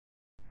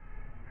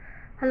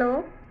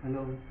Hello,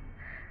 Hello,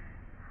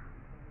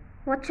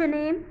 what's your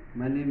name?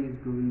 my name is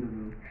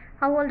Govinda.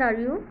 How old are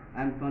you?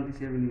 I'm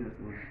 27 years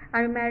old.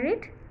 Are you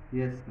married?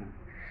 Yes, ma'am.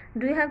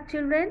 Do you have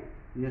children?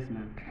 Yes,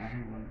 ma'am. I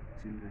have one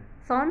children.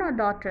 Son or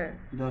daughter?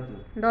 Daughter.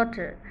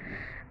 Daughter.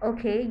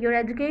 Okay, your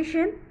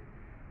education?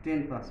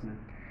 10 pass, ma'am.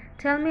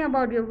 Tell me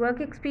about your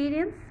work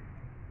experience.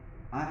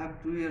 I have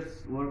 2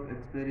 years work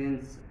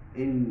experience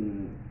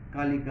in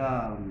Kalika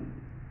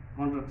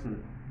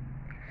construction.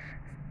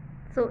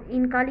 So,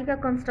 in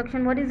Kalika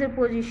Construction, what is your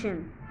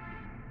position?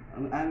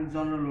 I'm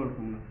general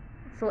worker, ma'am.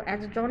 So,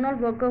 as a journal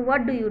worker,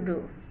 what do you do?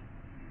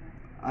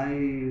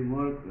 I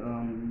work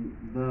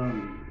the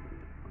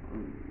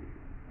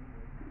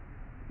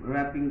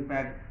wrapping,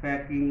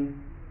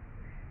 packing.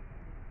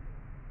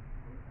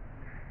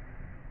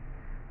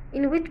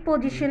 In which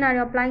position are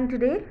you applying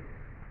today?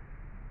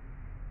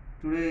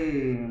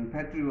 Today,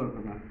 factory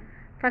worker, ma'am.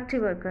 Factory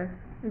worker.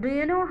 Do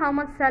you know how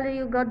much salary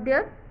you got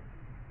there?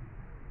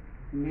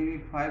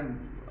 Maybe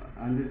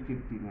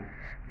 550, ma'am.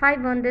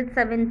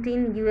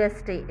 517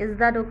 USD. Is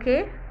that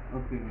okay?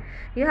 Okay, ma'am.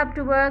 You have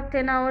to work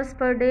 10 hours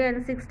per day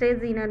and 6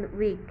 days in a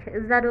week.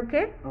 Is that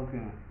okay? Okay,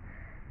 ma'am.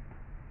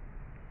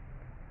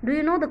 Do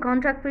you know the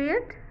contract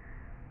period?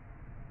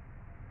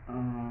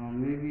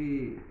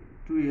 Maybe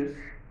 2 years.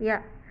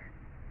 Yeah.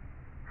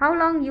 How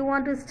long you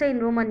want to stay in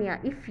Romania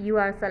if you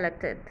are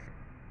selected?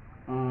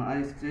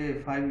 I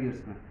stay 5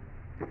 years,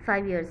 ma'am.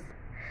 5 years.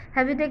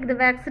 Have you taken the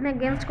vaccine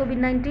against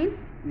COVID-19?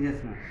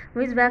 Yes, ma'am.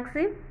 Which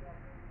vaccine?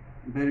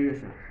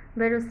 Variation.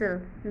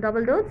 Varicella.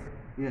 Double dose?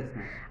 Yes,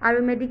 ma'am. Are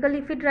you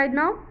medically fit right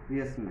now?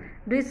 Yes, ma'am.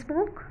 Do you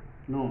smoke?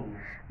 No, ma'am.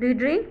 Do you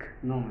drink?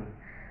 No, ma'am.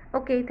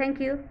 Okay, thank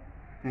you.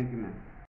 Thank you, ma'am.